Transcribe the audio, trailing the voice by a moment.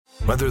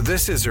Whether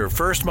this is her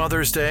first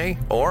Mother's Day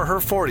or her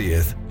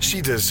 40th, she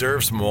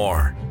deserves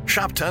more.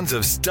 Shop tons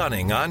of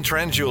stunning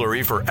on-trend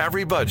jewelry for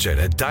every budget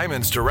at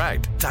Diamonds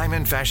Direct.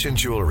 Diamond fashion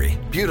jewelry,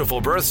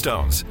 beautiful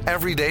birthstones,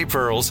 everyday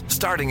pearls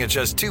starting at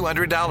just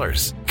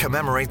 $200.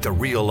 Commemorate the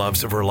real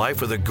loves of her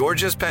life with a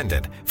gorgeous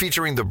pendant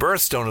featuring the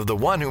birthstone of the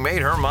one who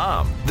made her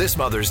mom. This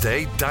Mother's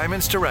Day,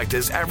 Diamonds Direct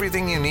is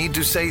everything you need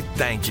to say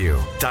thank you.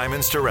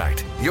 Diamonds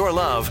Direct. Your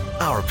love,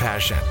 our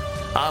passion.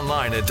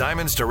 Online at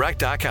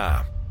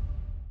diamondsdirect.com.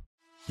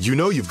 You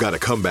know you've got a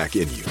comeback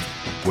in you.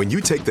 When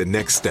you take the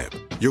next step,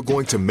 you're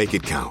going to make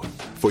it count.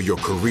 For your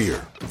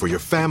career, for your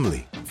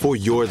family, for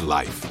your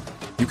life.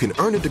 You can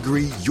earn a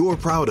degree you're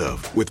proud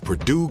of with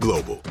Purdue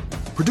Global.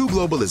 Purdue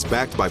Global is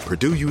backed by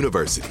Purdue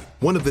University,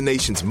 one of the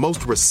nation's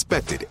most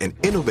respected and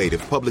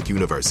innovative public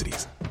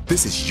universities.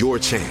 This is your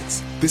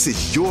chance. This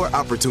is your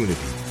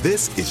opportunity.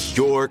 This is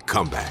your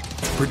comeback.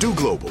 Purdue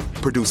Global,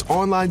 Purdue's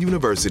online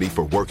university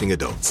for working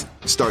adults.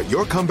 Start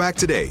your comeback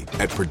today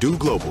at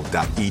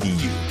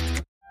purdueglobal.edu.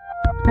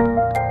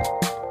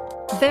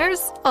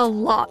 There's a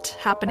lot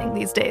happening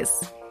these days,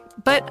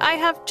 but I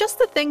have just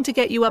the thing to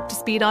get you up to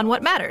speed on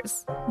what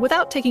matters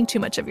without taking too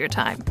much of your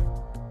time.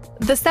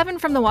 The 7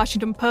 from the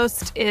Washington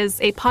Post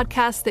is a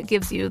podcast that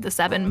gives you the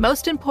 7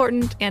 most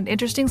important and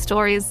interesting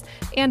stories,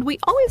 and we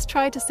always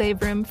try to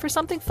save room for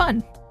something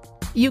fun.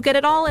 You get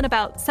it all in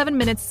about 7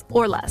 minutes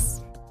or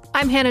less.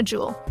 I'm Hannah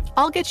Jewell.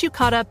 I'll get you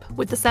caught up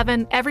with the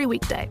 7 every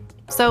weekday.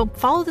 So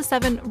follow the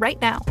 7 right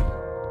now.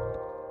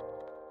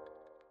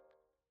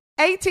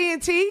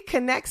 AT&T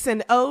connects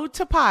an ode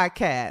to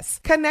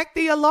podcasts. Connect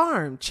the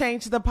alarm.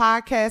 Change the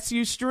podcast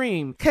you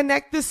stream.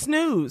 Connect the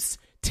snooze.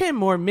 10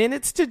 more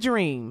minutes to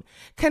dream.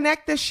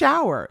 Connect the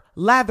shower.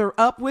 Lather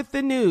up with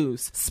the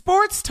news.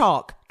 Sports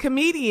talk,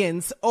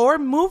 comedians, or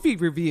movie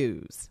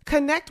reviews.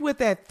 Connect with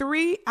that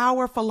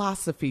 3-hour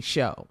philosophy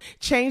show.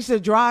 Change the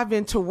drive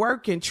into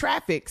work in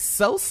traffic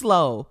so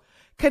slow.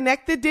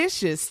 Connect the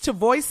dishes to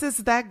voices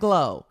that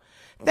glow.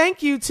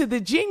 Thank you to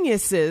the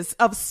geniuses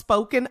of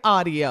spoken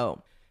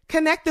audio.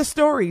 Connect the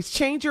stories,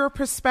 change your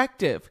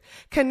perspective.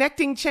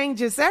 Connecting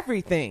changes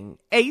everything.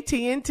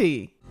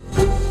 AT&T.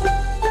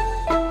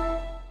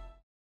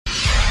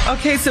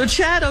 Okay, so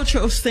Chad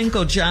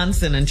Ochocinco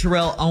Johnson and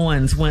Terrel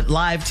Owens went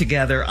live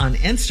together on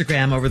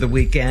Instagram over the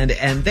weekend,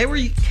 and they were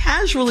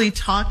casually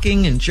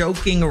talking and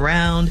joking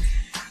around.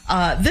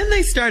 Then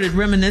they started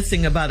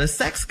reminiscing about a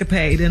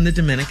sexcapade in the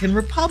Dominican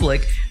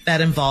Republic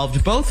that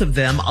involved both of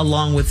them,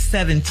 along with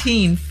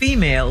 17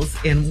 females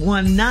in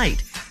one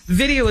night.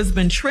 Video has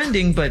been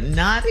trending, but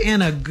not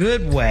in a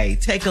good way.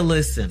 Take a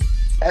listen.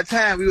 That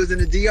time we was in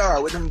the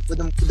DR with them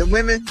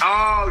women.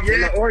 Oh yeah,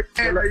 the orgy.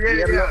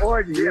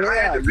 I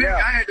had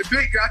the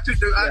big girl. I took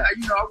the,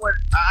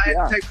 I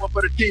had to take one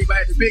for the team. I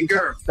had the big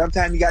girl.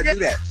 Sometimes you gotta do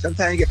that.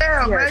 Sometimes you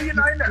man,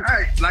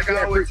 hey, like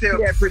I always tell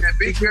people, that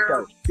big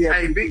girls,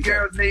 big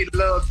girls need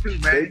love too,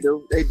 man. They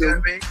do. You know what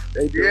I mean?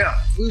 They do. Yeah.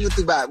 We went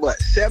through about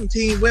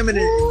 17 women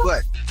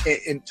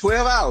in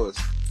 12 hours.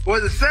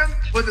 Was it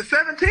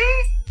 17?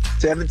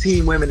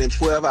 17 women in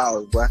 12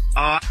 hours, boy.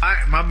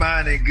 My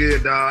mind ain't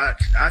good, dog.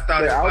 I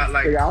thought about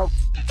like... I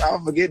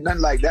don't forget nothing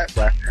like that,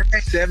 boy.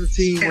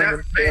 17 women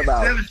in 12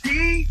 hours.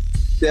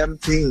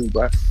 17,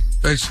 boy.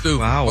 Hey, Stu,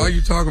 wow. Why are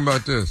you talking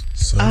about this?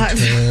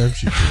 Sometimes you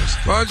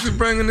just... Why are you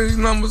bringing these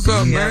numbers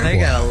up, man? They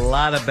got a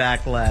lot of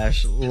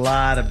backlash.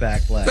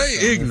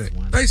 They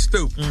ignorant. They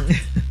stupid.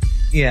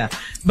 Yeah.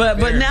 But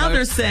now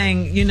they're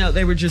saying,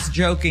 they were just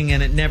joking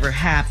and it never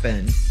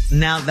happened.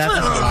 Now that's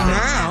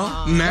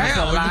now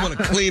you want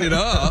to clean it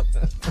up.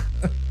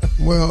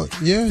 Well,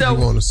 yeah, you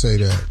want to say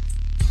that.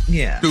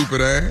 Yeah.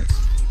 Stupid ass.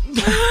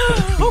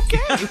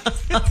 Okay.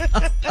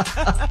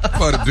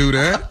 About to do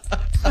that.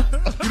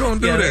 You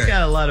don't do that. They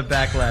got a lot of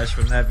backlash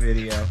from that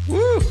video.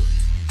 Woo,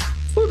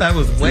 that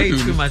was way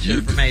too much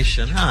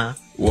information, huh?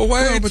 Well,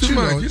 too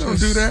much. You don't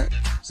do that.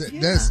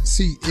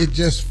 It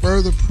just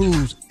further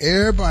proves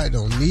everybody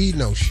don't need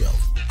no show.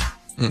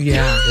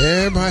 Yeah.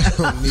 Everybody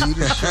don't need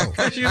a show.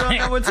 Because you don't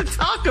know what to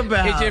talk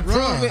about. It just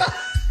proves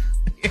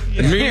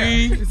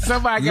it.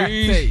 Somebody got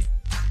to say.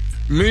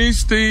 Me,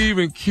 Steve,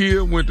 and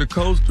Kia went to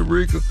Costa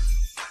Rica.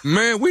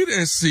 Man, we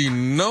didn't see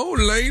no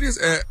ladies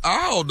at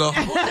all the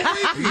whole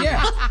weekend.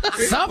 Yeah.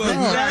 Something.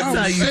 That's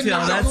how you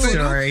tell that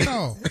story.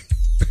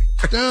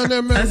 Down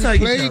there, man, we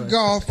played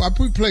golf.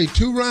 We played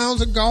 2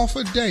 rounds of golf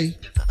a day.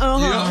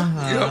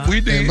 Yeah, we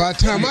did. And by the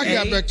time I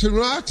got back to the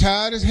room, I was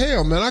tired as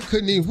hell, man. I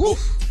couldn't even woof.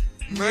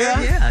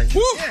 Man.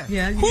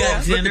 Yeah, you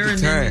got dinner and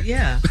then,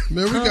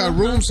 Man, we got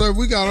room service.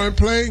 We got on a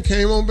plane,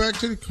 came on back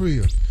to the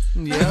crib.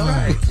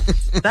 Yeah, right.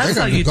 That's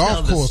how you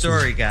tell the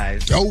story,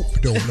 guys.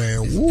 Dope, though,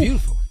 man.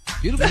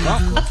 Beautiful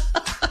golf course.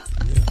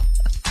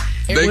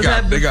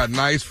 They got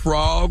nice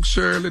frogs,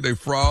 Shirley. They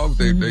frogs.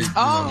 They okay.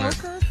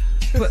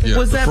 But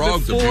was that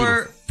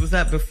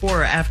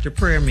before or after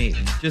prayer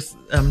meeting?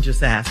 I'm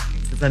just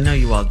asking because I know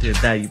you all did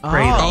that. You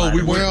prayed.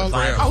 We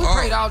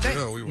prayed all day.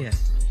 Yeah, we went.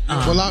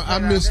 Well, I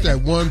missed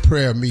that one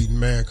prayer meeting,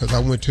 man, because I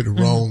went to the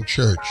wrong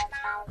church.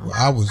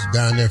 I was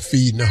down there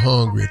feeding the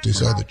hungry at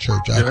this other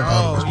church. I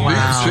was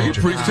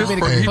He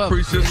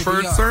preached his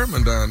first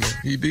sermon down there.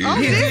 He did. Oh,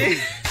 he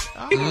did.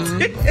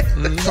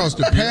 Because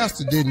the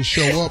pastor didn't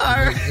show up,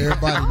 and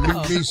everybody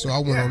knew me, so I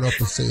went on up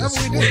and said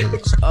some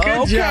words.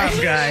 Good job,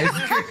 guys.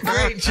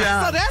 Great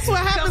job. So that's what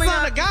happens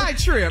on a guy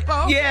trip.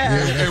 Oh.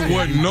 Yeah. There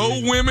wasn't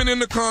no women in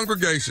the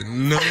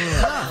congregation. No.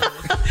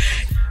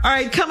 All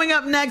right, coming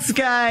up next,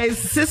 guys,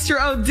 Sister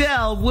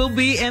Odell will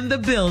be in the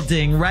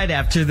building right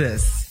after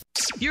this.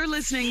 You're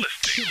listening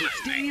to the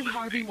Steve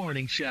Harvey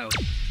Morning Show.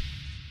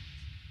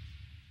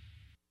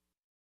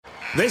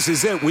 This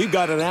is it. We've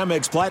got an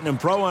Amex Platinum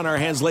Pro on our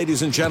hands,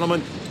 ladies and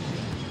gentlemen.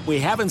 We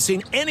haven't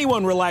seen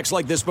anyone relax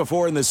like this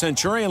before in the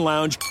Centurion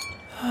Lounge.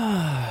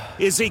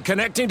 Is he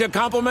connecting to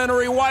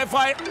complimentary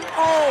Wi-Fi?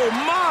 Oh,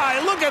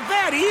 my. Look at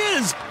that. He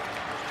is.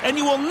 And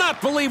you will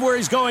not believe where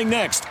he's going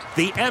next.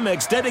 The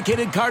Amex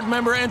dedicated card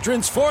member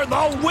entrance for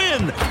the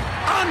win.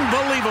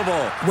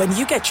 Unbelievable. When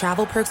you get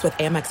travel perks with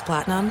Amex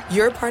Platinum,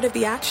 you're part of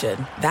the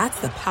action. That's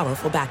the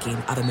powerful backing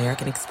of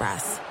American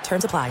Express.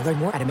 Terms apply. Learn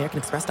more at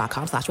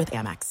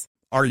americanexpress.com/withAmex.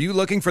 Are you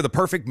looking for the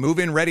perfect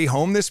move-in ready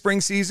home this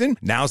spring season?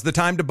 Now's the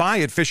time to buy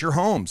at Fisher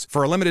Homes.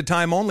 For a limited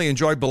time only,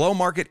 enjoy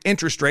below-market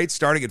interest rates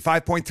starting at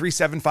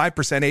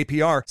 5.375%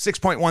 APR,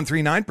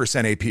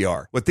 6.139%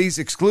 APR. With these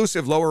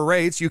exclusive lower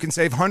rates, you can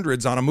save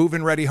hundreds on a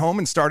move-in ready home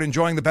and start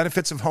enjoying the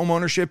benefits of home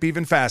ownership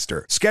even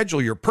faster.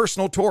 Schedule your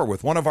personal tour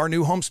with one of our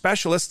new home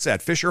specialists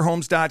at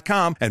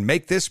FisherHomes.com and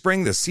make this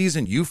spring the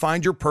season you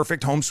find your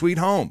perfect home sweet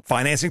home.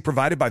 Financing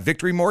provided by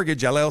Victory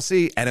Mortgage,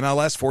 LLC,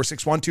 NMLS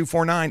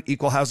 461249,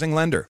 Equal Housing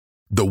Lender.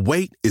 The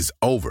wait is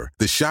over.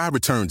 The Chi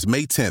returns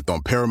May 10th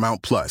on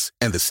Paramount Plus,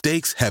 and the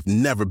stakes have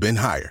never been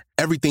higher.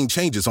 Everything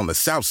changes on the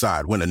South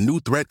Side when a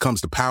new threat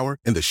comes to power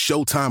in the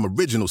Showtime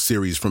original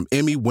series from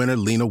Emmy winner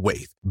Lena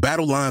Waithe.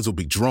 Battle lines will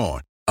be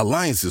drawn,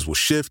 alliances will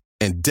shift,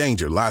 and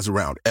danger lies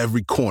around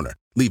every corner,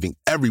 leaving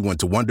everyone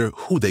to wonder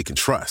who they can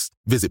trust.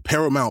 Visit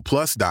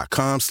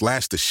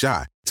ParamountPlus.com/The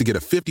Chi to get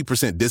a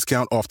 50%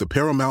 discount off the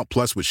Paramount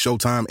Plus with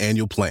Showtime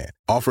annual plan.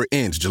 Offer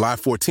ends July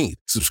 14th.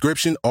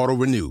 Subscription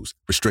auto-renews.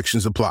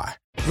 Restrictions apply.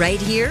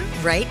 Right here,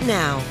 right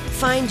now.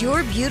 Find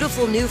your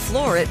beautiful new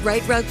floor at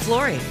Right Rug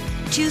Flooring.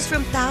 Choose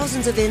from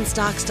thousands of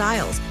in-stock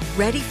styles,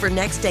 ready for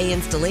next day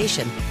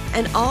installation,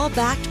 and all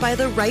backed by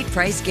the right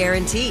price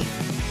guarantee.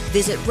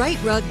 Visit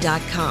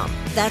rightrug.com.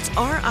 That's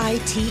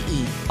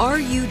RITERUG.com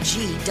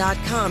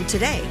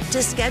today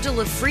to schedule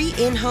a free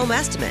in-home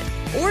estimate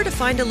or to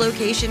find a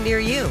location near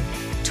you.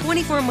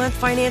 24-month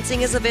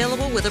financing is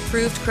available with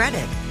approved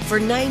credit. For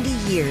 90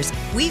 years,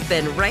 we've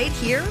been right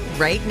here,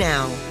 right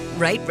now.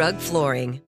 Right Rug Flooring.